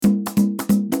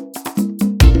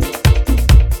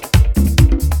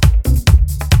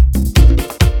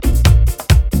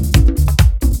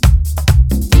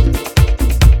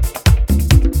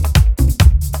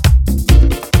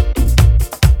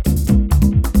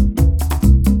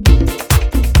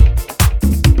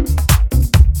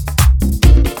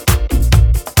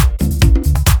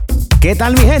¿Qué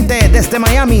tal mi gente? Desde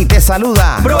Miami te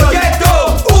saluda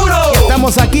Proyecto 1. Y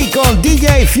estamos aquí con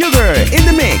DJ Fugger in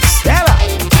the mix. ¡Ela!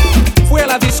 Fui a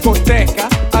la discoteca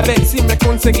a ver si me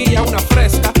conseguía una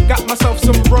fresca. Got myself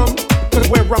some rum, cause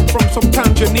where I'm from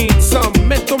sometimes you need some.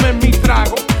 Me tomé mi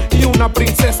trago y una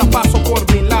princesa pasó por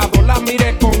mi lado. La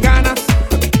miré con ganas,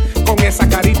 con esa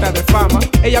carita de fama.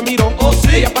 Ella miró, Oh, sí.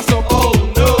 ella pasó, Oh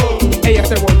no. ella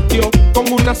se volteó con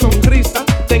una sonrisa.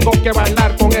 Tengo que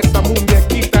bailar con esa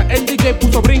muñequita. El DJ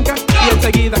puso brinca y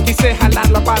enseguida quise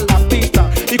jalarla para la pista.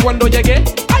 Y cuando llegué,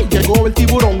 ¡ay! Llegó el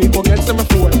tiburón y con él se me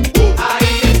fue.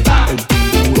 Ahí está. El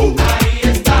tiburón. Ahí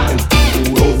está. El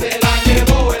tiburón. Se la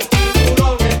llevó el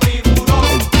tiburón. El tiburón.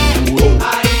 El tiburón.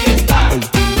 Ahí está. El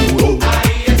tiburón.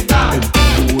 Ahí está. El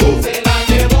tiburón. Se la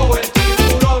llevó el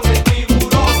tiburón. El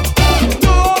tiburón.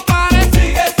 No pares,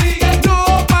 Sigue, sigue.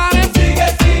 no pares, Sigue,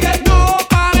 sigue. no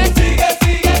pares, Sigue,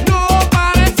 sigue. no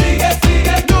pares, Sigue,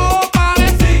 sigue. no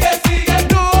pares, Sigue, sigue.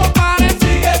 no pares,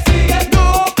 Sigue, sigue.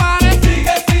 no pares,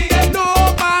 Sigue, sigue.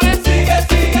 no pares. Sigue,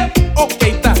 sigue.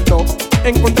 Ok, tato,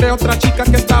 encontré otra chica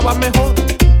que estaba mejor.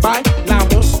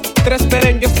 Bailamos 3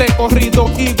 merengues de corrido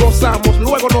y gozamos.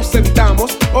 Luego nos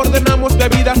sentamos, ordenamos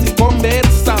bebidas y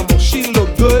conversamos. She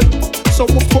looked good, so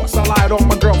of course I lied on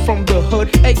my girl from the hood.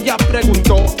 Ella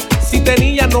preguntó si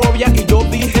tenía novia y yo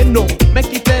dije no. Me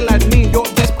quité el anillo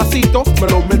despacito, me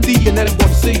lo metí en el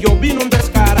bolsillo. Vino un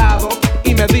descarado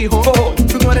y me dijo, oh,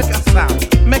 tú no eres casado.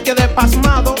 Me quedé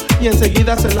pasmado y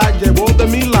enseguida se la llevó de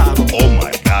mi lado. Oh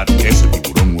my God, ese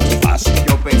tiburón no es fácil.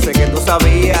 Yo pensé que tú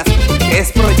sabías que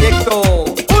es Proyecto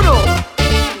 1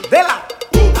 de la.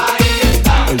 Ahí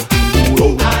está. El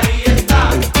tiburón. Ahí está.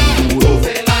 El tiburón.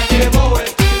 Se la llevó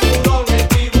el tiburón. El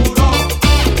tiburón.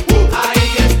 Ahí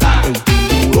está. El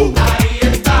tiburón. Ahí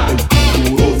está. El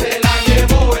tiburón. Se la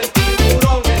llevó el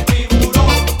tiburón. El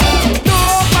tiburón. No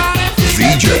pares,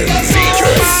 DJ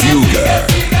Fugger.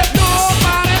 no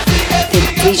pares.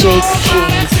 DJ King.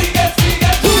 Sigue, sigue.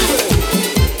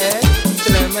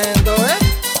 Tremendo,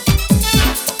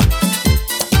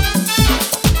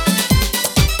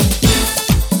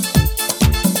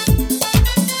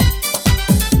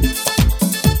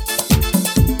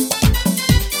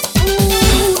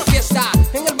 Una fiesta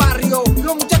en el barrio,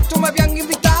 los muchachos me habían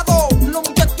invitado, los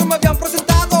muchachos me habían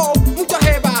presentado, mucha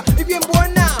jeva y bien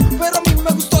buena, pero a mí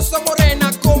me gustó esa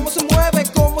morena, cómo se mueve,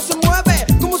 cómo se mueve,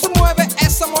 cómo se mueve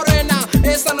esa morena.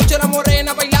 Esa noche la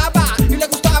morena bailaba y le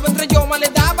gustaba, entre yo más le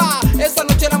daba. Esa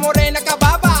noche la morena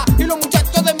acababa y los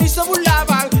muchachos de mí se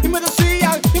burlaban y me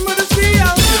decían, Si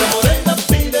la morena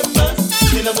pide más,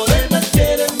 si la morena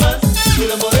quiere más, si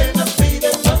la morena pide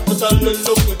más, pues dale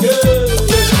lo que quiere.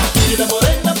 Si la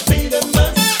morena pide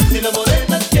más, si la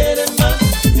morena quiere más,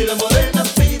 si la morena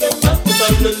pide más, pues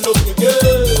dale lo que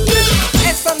quiere.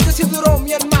 esa noche sí duró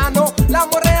mi hermano. La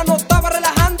morena no estaba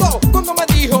relajando cuando me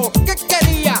dijo que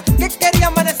quería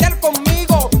amanecer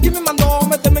conmigo y me mandó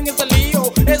meterme en ese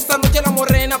lío. Esa noche la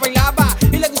morena bailaba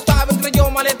y le gustaba, entre yo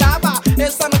más le daba.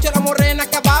 Esa noche la morena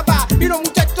acababa y los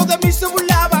muchachos de mí se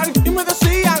burlaban y me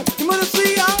decían, Si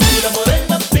la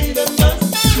morena pide más,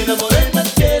 si la morena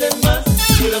quiere más,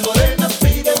 si la morena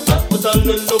pide más, pues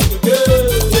dale lo que quiere.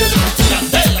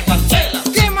 Candela, candela,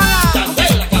 quémala,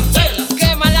 candela, candela,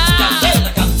 quémala,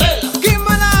 candela, candela,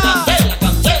 quémala. candela,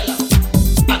 candela.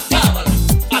 Acábala,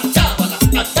 acábala,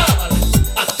 acábala,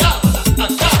 acábala,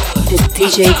 acábala. The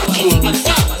DJ King.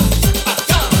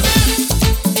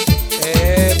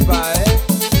 Epa,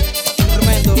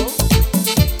 tremendo.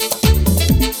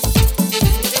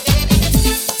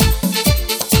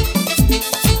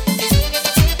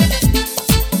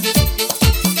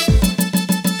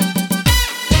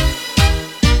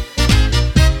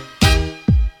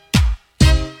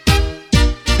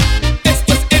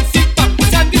 Esto es en sí, Papu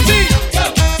Sandy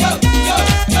G.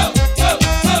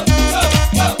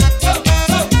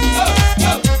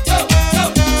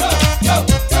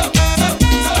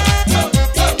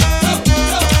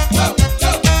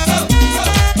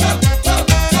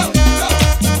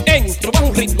 Entro bajo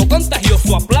un ritmo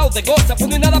contagioso, aplaude, goza, pues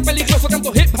no hay nada peligroso.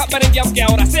 Canto hip hop merengue aunque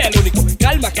ahora sea el único.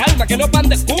 Calma, calma, que no pan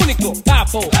de único.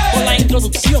 Papo, Con la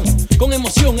introducción, con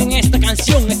emoción en esta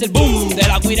canción es el boom de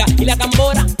la guira y la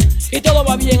tambora y todo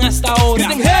va bien hasta ahora.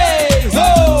 dicen hey,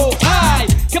 ho, hi.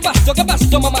 ¿Qué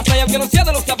pasó, mamá? Y aunque no sea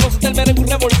de los sabrosos del merengue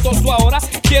revoltoso ahora,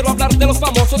 quiero hablar de los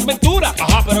famosos Ventura.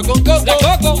 Ajá, pero con Coco. La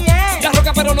Coco, la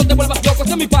Roca, pero no te vuelvas loco.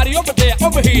 Este es mi party, over there,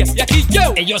 over here. Y aquí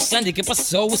yo. Hey, yo, Sandy, ¿qué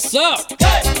pasó? What's up?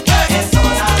 Es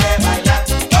hora de bailar,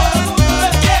 todo el mundo de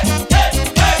pie.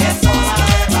 Es hora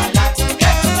de bailar, que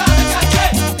tú sabes caché.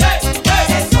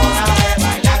 Es hora de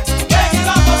bailar, ven y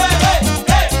vamos, bebé.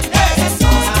 Es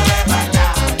hora de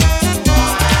bailar.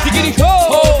 Tiquiri ho,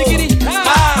 tiquiri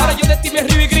ha. Ahora yo de ti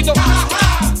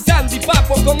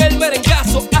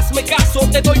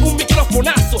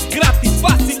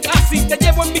te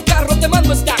llevo en mi carro, te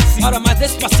mando en taxi. Ahora más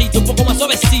despacito, un poco más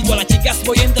suavecito. A las chicas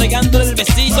voy entregándole el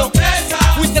besito.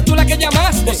 Fuiste tú la que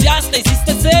llamaste, Boceaste,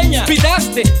 hiciste señas,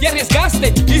 pitaste y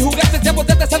arriesgaste y jugaste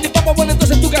chapotetes, Sandy Papo, bueno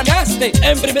entonces tú ganaste.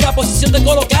 en primera posición te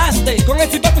colocaste. Con el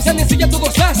Papo y Sandy ya tú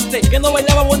gozaste. Que no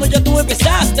bailaba, bueno, ya tú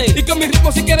empezaste. Y con mi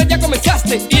ritmo si quieres ya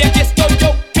comenzaste. Y aquí estoy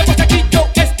yo, ¿qué pasa aquí yo?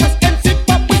 Esto es MC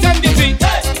Papo y Sandy C.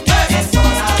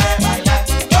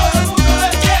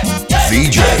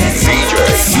 DJ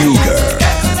Fugger.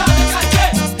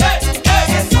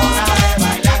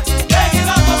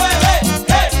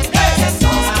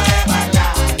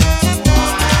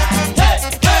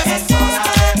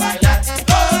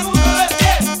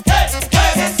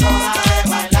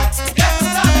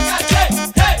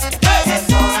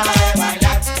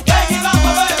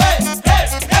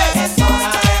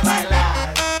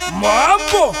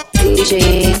 ¡Mambo!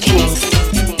 DJ Kings.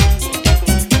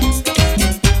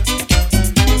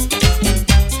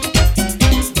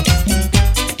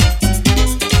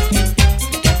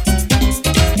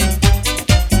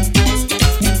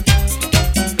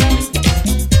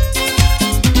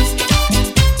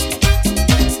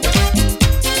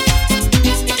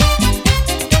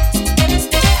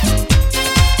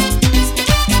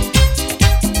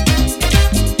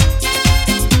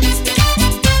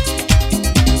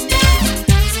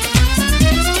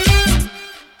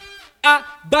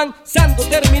 Avanzando,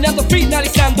 terminando,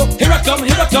 finalizando. Here I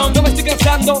come. No me estoy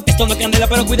cansando. Esto no es candela,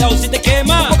 pero cuidado si te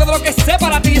quema. Un poco de lo que sé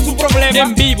para ti es un problema.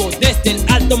 En vivo desde el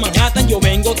Alto Manhattan yo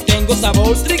vengo, tengo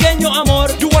sabor trigueño,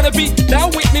 amor. You wanna be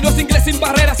down with me, no es inglés sin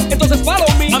barreras, entonces follow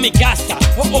me. A mi casa,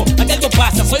 aquí algo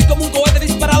pasa. Soy como un cohete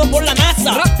disparado por la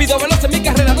NASA. Rápido, veloz en mi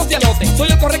carrera, no se anote. Soy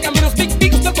el correcaminos, Big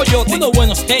usted coyote. Unos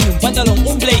buenos tenis, un pantalón,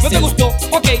 un blazer. ¿No te gustó?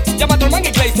 Ok, llama a tu hermano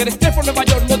y Glazer. Estrés por Nueva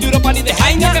York, no de Europa ni de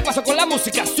Jaina. ¿Qué pasó con la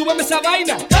música? Súbeme esa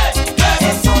vaina.